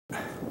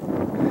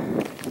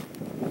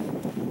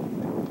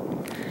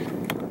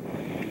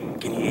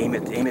Can you aim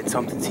at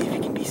something, see if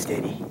you can be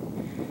steady?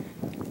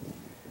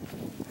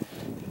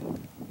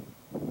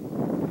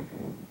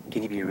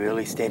 Can you be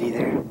really steady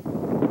there?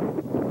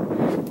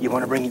 You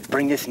want to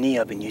bring this knee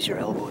up and use your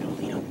elbow to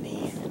lean on the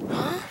knee.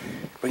 Huh?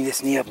 Bring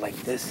this knee up like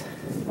this.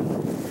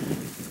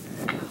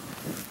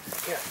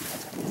 Here.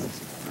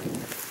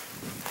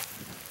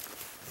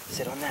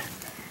 Sit on that.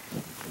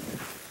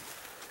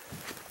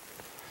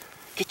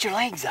 Get your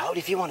legs out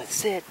if you want to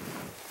sit.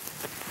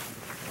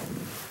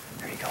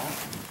 There you go.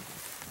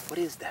 What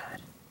is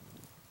that?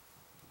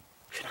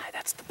 Shania,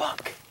 that's the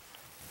buck.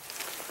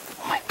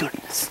 Oh my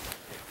goodness.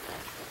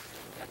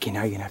 Okay,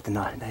 now you're gonna have to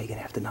not. Now you're gonna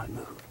have to not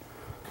move.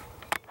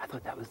 I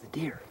thought that was the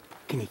deer.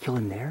 Can you kill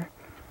him there?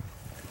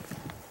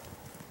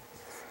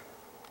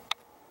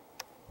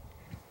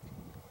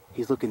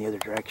 He's looking the other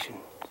direction.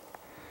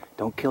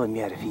 Don't kill him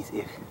yet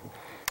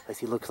unless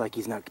he looks like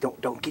he's not.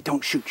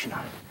 Don't shoot,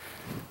 Shania.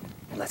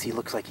 Unless he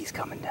looks like he's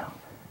coming down.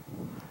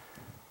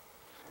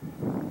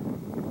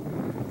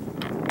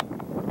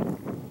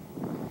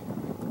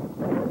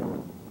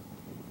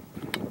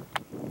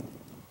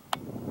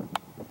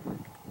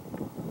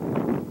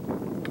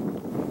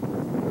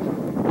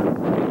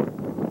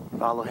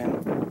 Follow him.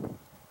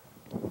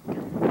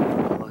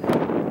 Follow him.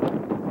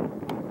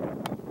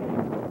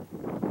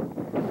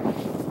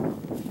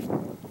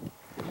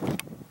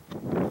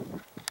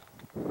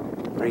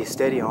 Are you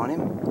steady on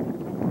him?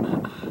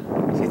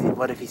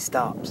 What if he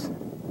stops?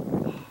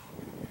 I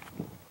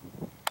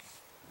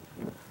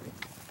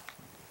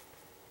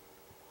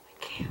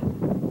can't.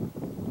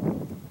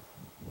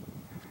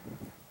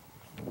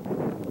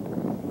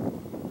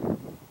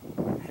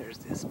 There's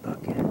this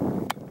bucket.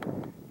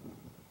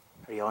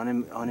 Are you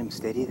on him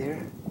steady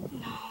there?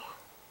 No.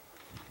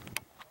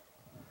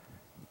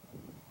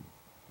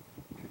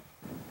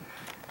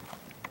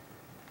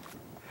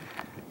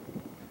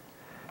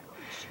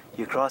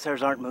 Your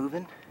crosshairs aren't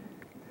moving?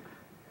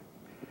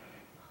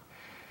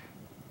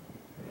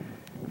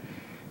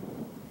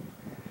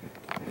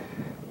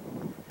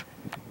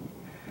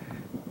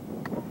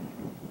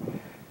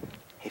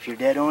 If you're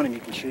dead on him,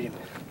 you can shoot him.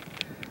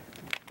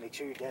 Make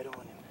sure you're dead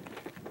on him.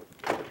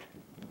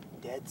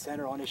 Dead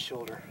center on his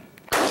shoulder.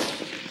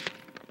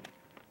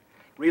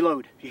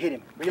 Reload. If you hit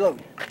him,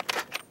 reload.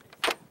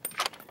 Get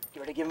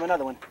ready to give him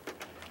another one.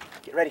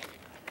 Get ready.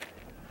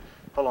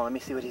 Hold on, let me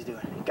see what he's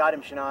doing. Got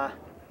him, Shania.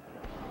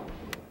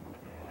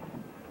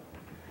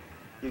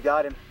 You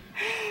got him.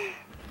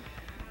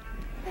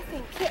 That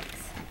thing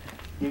kicks.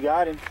 You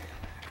got him.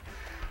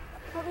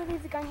 What do we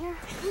leave the gun here?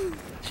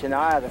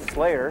 Shania, the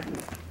slayer,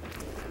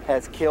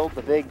 has killed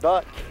the big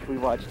buck we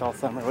watched all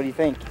summer. What do you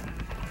think?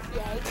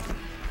 Yay.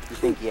 You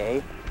think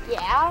yay?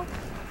 Yeah.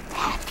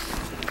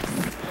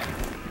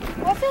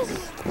 What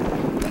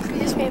if we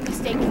just made a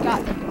mistake and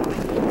got the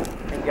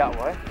And got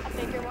what? a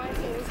bigger one?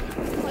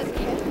 It wasn't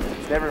good.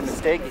 It's never a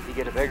mistake if you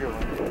get a bigger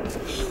one.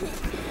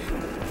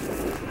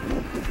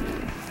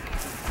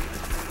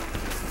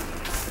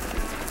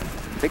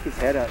 Pick his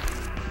head up.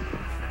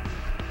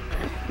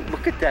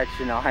 Look at that,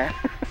 Shania.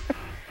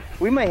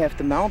 We may have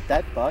to mount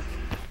that buck.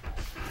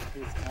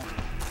 Look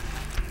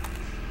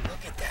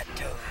at that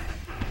toe.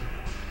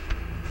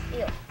 Ew.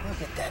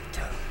 Look at that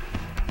toe.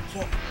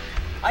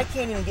 I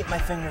can't even get my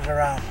fingers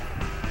around him.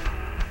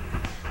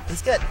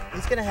 He's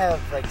gonna have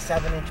like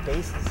 7-inch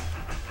bases.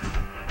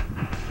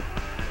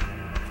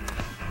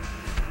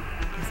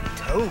 His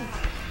toe.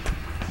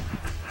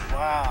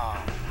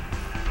 Wow.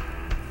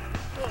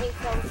 Can we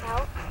fill this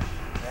out?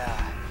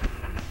 Yeah.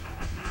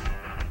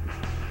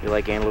 You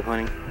like antelope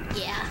hunting?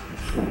 Yeah.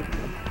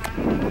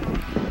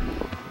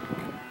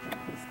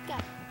 It's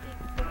got big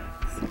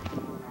forks.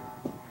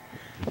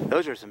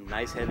 Those are some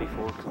nice heavy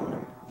forks on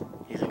him.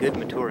 He's a good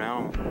mature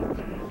animal.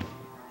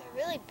 They're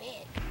really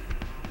big.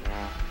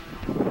 Yeah.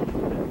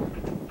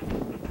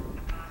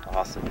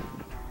 Awesome.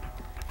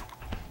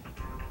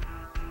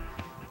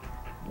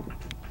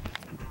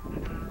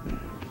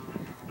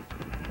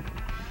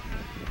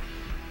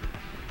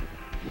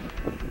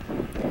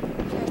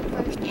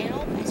 First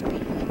antelope, that's pretty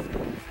good.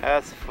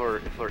 That's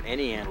for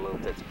any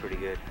antelope, that's pretty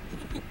good.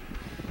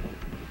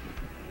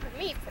 For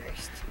me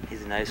first.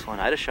 He's a nice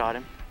one. I'd have shot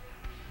him.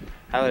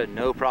 I would have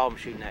no problem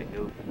shooting that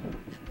goat.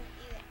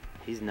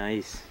 He's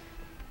nice.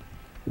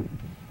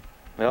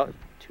 Well,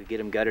 should we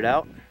get him gutted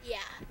out? Yeah.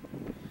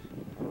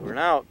 Over and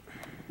out.